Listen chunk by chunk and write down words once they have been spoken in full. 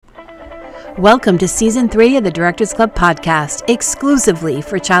Welcome to Season 3 of the Directors Club podcast, exclusively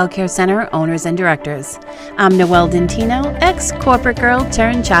for Child Care Center owners and directors. I'm Noelle Dentino, ex-corporate girl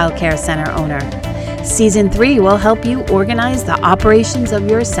turned Child Care Center owner. Season 3 will help you organize the operations of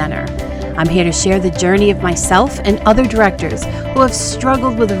your center. I'm here to share the journey of myself and other directors who have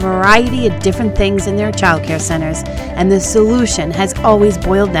struggled with a variety of different things in their child care centers, and the solution has always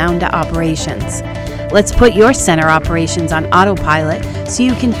boiled down to operations. Let's put your center operations on autopilot so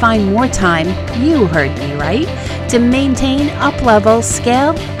you can find more time, you heard me right, to maintain, up-level,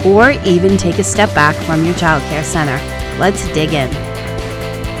 scale, or even take a step back from your child care center. Let's dig in.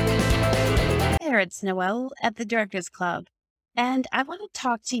 Hey, it's Noelle at the Directors Club, and I want to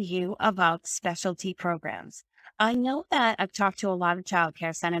talk to you about specialty programs. I know that I've talked to a lot of child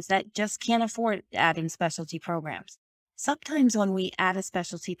care centers that just can't afford adding specialty programs. Sometimes when we add a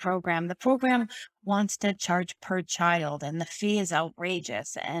specialty program, the program wants to charge per child and the fee is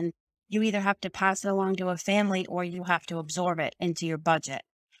outrageous, and you either have to pass it along to a family or you have to absorb it into your budget.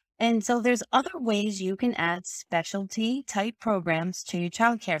 And so there's other ways you can add specialty type programs to your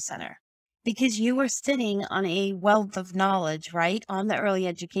child care center because you are sitting on a wealth of knowledge, right, on the early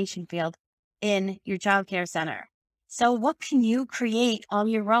education field in your child care center. So what can you create on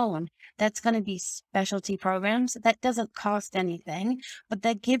your own that's going to be specialty programs that doesn't cost anything, but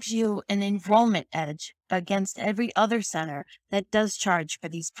that gives you an enrollment edge against every other center that does charge for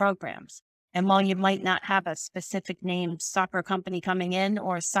these programs? And while you might not have a specific name software company coming in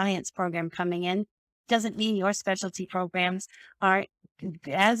or a science program coming in, doesn't mean your specialty programs are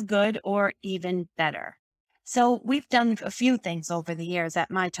as good or even better. So we've done a few things over the years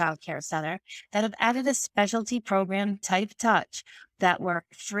at my child care center that have added a specialty program type touch that were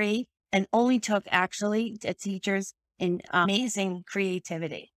free and only took actually the teachers in amazing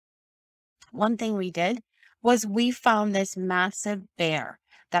creativity. One thing we did was we found this massive bear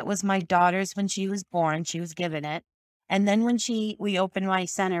that was my daughter's when she was born. She was given it. And then when we opened my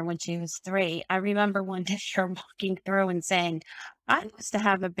center when she was 3, I remember one day her walking through and saying, I used to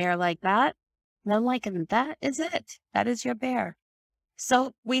have a bear like that. And I'm like, and that is it. That is your bear.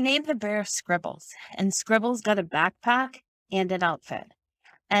 So we named the bear Scribbles, and Scribbles got a backpack and an outfit.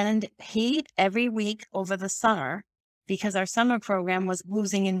 And he, every week over the summer, because our summer program was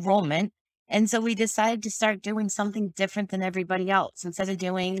losing enrollment, and so we decided to start doing something different than everybody else. Instead of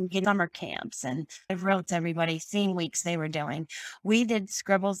doing summer camps and I wrote to everybody theme weeks they were doing, we did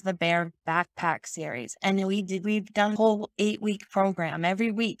Scribbles the Bear backpack series. And we've done a whole 8-week program.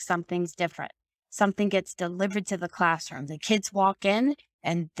 Every week something's different. Something gets delivered to the classroom. The kids walk in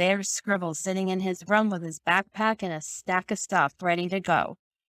and there's Scribbles sitting in his room with his backpack and a stack of stuff ready to go.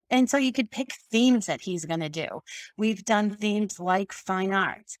 And so you could pick themes that he's going to do. We've done themes like fine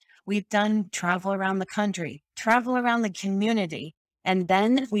arts. We've done travel around the country, travel around the community. And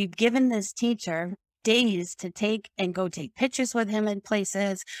then we've given this teacher days to take pictures with him in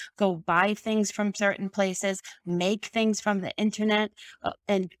places, go buy things from certain places, make things from the internet,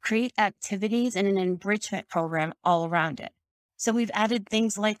 and create activities and an enrichment program all around it. So we've added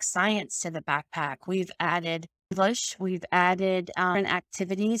things like science to the backpack. We've added English. We've added different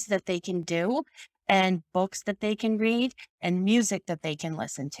activities that they can do and books that they can read and music that they can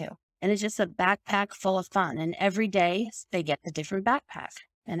listen to. And it's just a backpack full of fun. And every day they get a different backpack.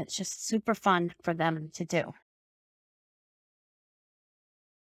 And it's just super fun for them to do.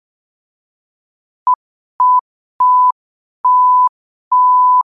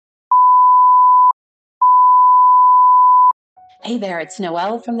 Hey there, it's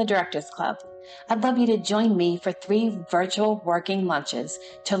Noelle from the Directors Club. I'd love you to join me for 3 virtual working lunches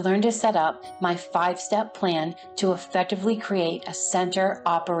to learn to set up my 5-step plan to effectively create a center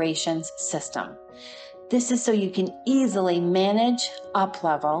operations system. This is so you can easily manage,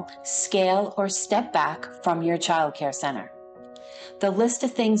 up-level, scale, or step back from your child care center. The list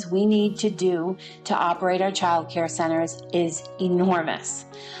of things we need to do to operate our child care centers is enormous.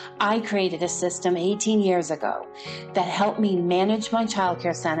 I created a system 18 years ago that helped me manage my child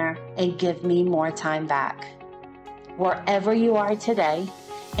care center and give me more time back. Wherever you are today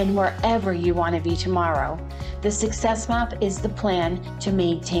and wherever you want to be tomorrow, the Success Map is the plan to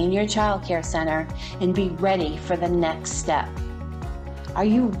maintain your child care center and be ready for the next step. Are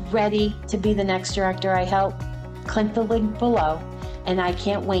you ready to be the next director I help? Click the link below, and I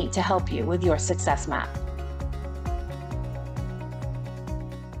can't wait to help you with your Success Map.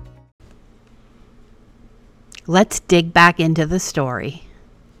 Let's dig back into the story.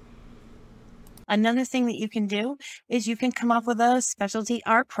 Another thing that you can do is you can come up with a specialty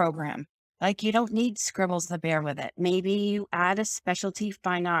art program. Like you don't need Scribbles the Bear with it. Maybe you add a specialty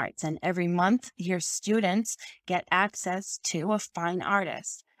fine arts, and every month your students get access to a fine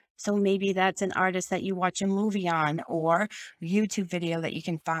artist. So maybe that's an artist that you watch a movie on or YouTube video that you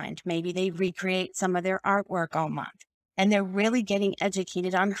can find. Maybe they recreate some of their artwork all month and they're really getting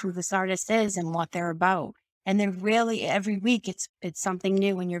educated on who this artist is and what they're about. And they're really every week it's something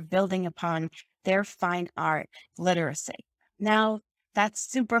new and you're building upon their fine art literacy. Now, that's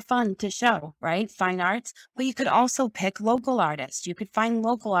super fun to show, right? Fine arts. But you could also pick local artists. You could find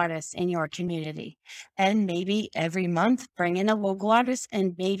local artists in your community. And maybe every month bring in a local artist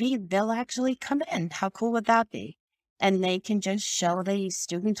and maybe they'll actually come in. How cool would that be? And they can just show the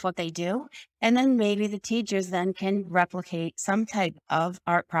students what they do. And then maybe the teachers then can replicate some type of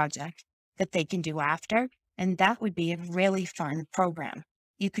art project that they can do after. And that would be a really fun program.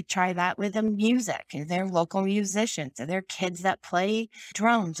 You could try that with the music. If they're local musicians, or they're kids that play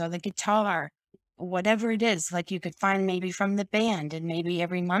drums or the guitar, whatever it is, like you could find maybe from the band, and maybe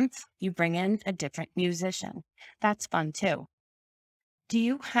every month you bring in a different musician. That's fun too. Do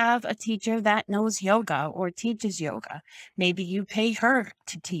you have a teacher that knows yoga or teaches yoga? Maybe you pay her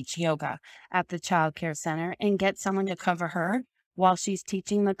to teach yoga at the child care center and get someone to cover her while she's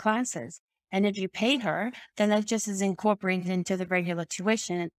teaching the classes. And if you pay her, then that just is incorporated into the regular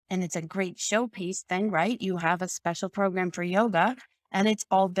tuition and it's a great showpiece. Then, right, you have a special program for yoga and it's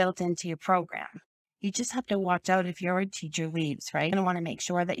all built into your program. You just have to watch out if your teacher leaves, right? You're going to want to make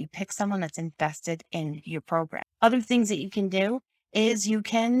sure that you pick someone that's invested in your program. Other things that you can do is you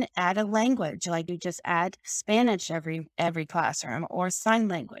can add a language, like you just add Spanish every classroom, or sign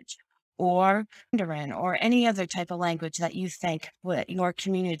language, or Mandarin, or any other type of language that you think your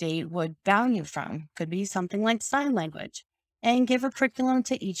community would value from. Could be something like sign language. And give a curriculum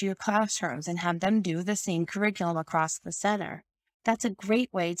to each of your classrooms and have them do the same curriculum across the center. That's a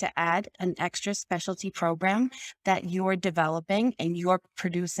great way to add an extra specialty program that you're developing and you're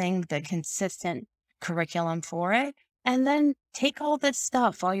producing the consistent curriculum for it. And then take all this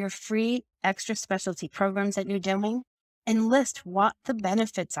stuff, all your free extra specialty programs that you're doing, and list what the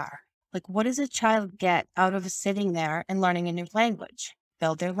benefits are. Like, what does a child get out of sitting there and learning a new language?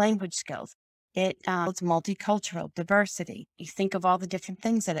 Build their language skills. It builds multicultural diversity. You think of all the different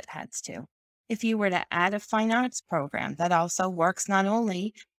things that it adds to. If you were to add a fine arts program that also works not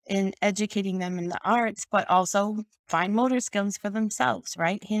only in educating them in the arts, but also fine motor skills for themselves,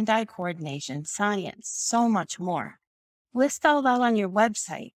 right? Hand-eye coordination, science, so much more. List all that on your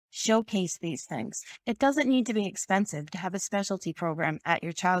website. Showcase these things. It doesn't need to be expensive to have a specialty program at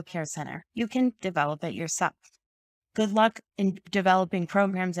your child care center. You can develop it yourself. Good luck in developing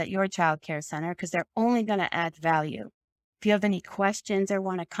programs at your child care center because they're only going to add value. If you have any questions or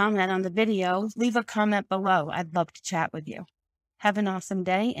want to comment on the video, leave a comment below. I'd love to chat with you. Have an awesome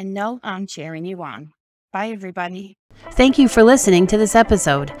day and know I'm cheering you on. Bye, everybody. Thank you for listening to this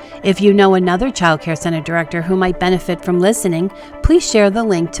episode. If you know another Child Care Center director who might benefit from listening, please share the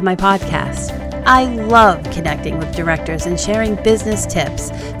link to my podcast. I love connecting with directors and sharing business tips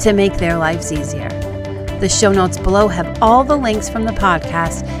to make their lives easier. The show notes below have all the links from the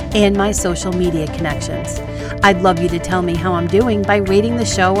podcast and my social media connections. I'd love you to tell me how I'm doing by rating the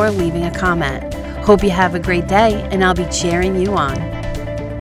show or leaving a comment. Hope you have a great day, and I'll be cheering you on.